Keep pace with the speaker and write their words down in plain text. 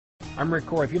I'm Rick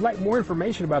Corey. If you'd like more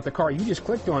information about the car you just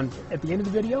clicked on at the end of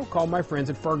the video, call my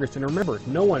friends at Ferguson. Remember,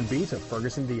 no one beats a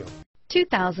Ferguson deal.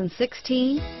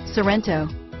 2016 Sorento.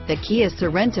 The Kia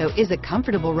Sorento is a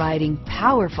comfortable riding,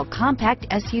 powerful compact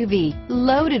SUV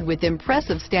loaded with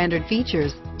impressive standard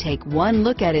features. Take one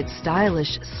look at its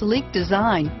stylish, sleek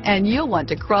design and you'll want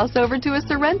to cross over to a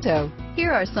Sorento.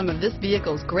 Here are some of this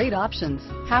vehicle's great options: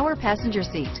 power passenger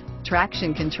seat,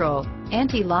 traction control,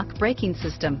 anti-lock braking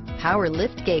system, power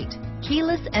liftgate,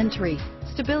 keyless entry,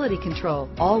 stability control,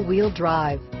 all-wheel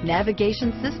drive,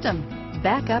 navigation system,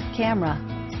 backup camera,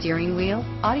 steering wheel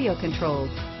audio controls,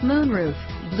 moonroof,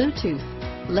 Bluetooth,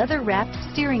 leather-wrapped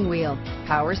steering wheel,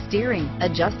 power steering,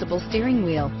 adjustable steering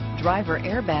wheel, driver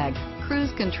airbag,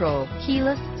 cruise control,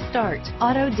 keyless start,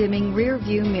 auto-dimming rear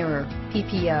view mirror,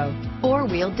 PPO,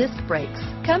 four-wheel disc brakes.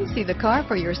 Come see the car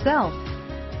for yourself.